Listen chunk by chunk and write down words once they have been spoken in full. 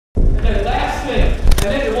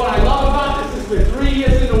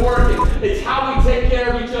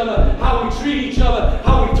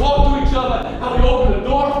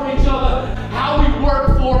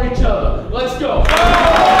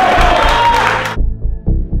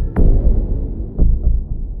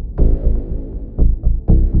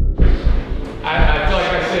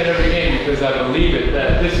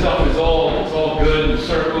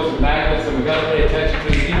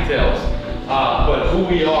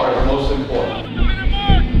are the most important.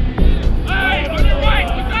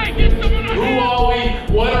 Who are we?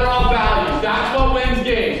 What are our values? That's what wins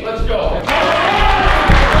games. Let's go.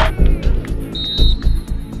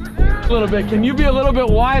 A little bit. Can you be a little bit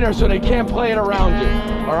wider so they can't play it around you?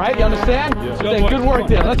 All right, you understand? Yeah. Okay, good work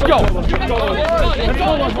there. Let's go. Let's go.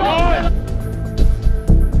 Let's go.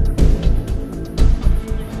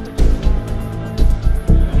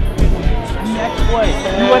 Next play.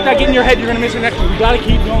 You let that get in your head, you're going to miss your next one. We got to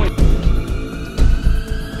keep going.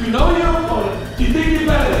 You know your opponent. You think you're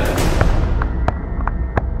better.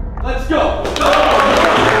 Let's go.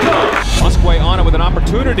 Musquay on it with an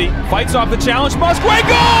opportunity. Fights off the challenge. Musquay,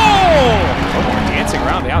 goal! Dancing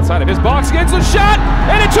around the outside of his box. Gets a shot,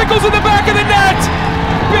 and it trickles in the back of the net.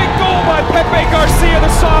 Big goal by Pepe Garcia,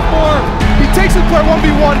 the sophomore. He takes it for a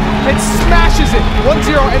 1v1 and smashes it.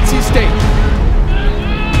 1-0 NC State.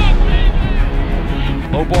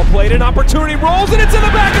 Low ball played, an opportunity rolls, and it's in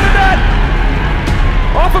the back of the net.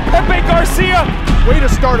 Off of Pepe Garcia. Way to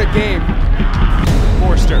start a game.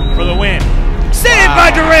 Forster for the win. Saved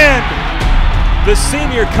by Durand. The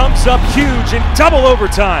senior comes up huge in double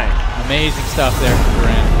overtime. Amazing stuff there from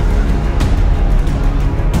Durand.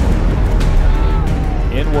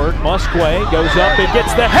 Inward, Musquay goes up and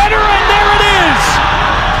gets the header, and there it is!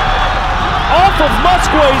 Off of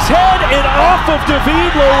Musquay's head and off of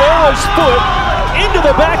David Loera's foot into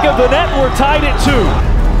the back of the net. We're tied at 2.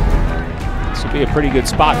 This will be a pretty good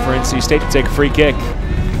spot for NC State to take a free kick.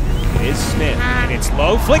 It is Smith, and it's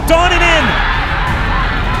low, flicked on and in.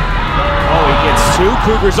 Oh, he gets 2.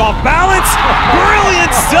 Cougars off balance.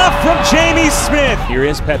 Brilliant stuff from Jamie Smith. Here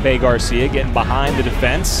is Pepe Garcia getting behind the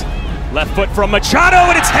defense. Left foot from Machado,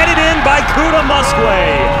 and it's headed in by Kuda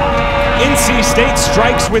Musquay. NC State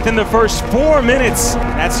strikes within the first 4 minutes.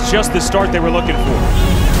 That's just the start they were looking for.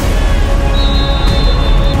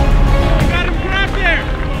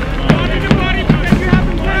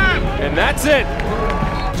 And that's it.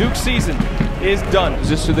 Duke's season is done. Is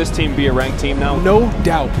this, should this team be a ranked team now? No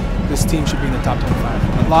doubt this team should be in the top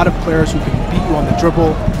 25. A lot of players who can beat you on the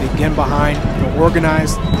dribble, they get behind, they're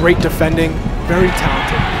organized, great defending, very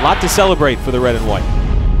talented. A lot to celebrate for the red and white.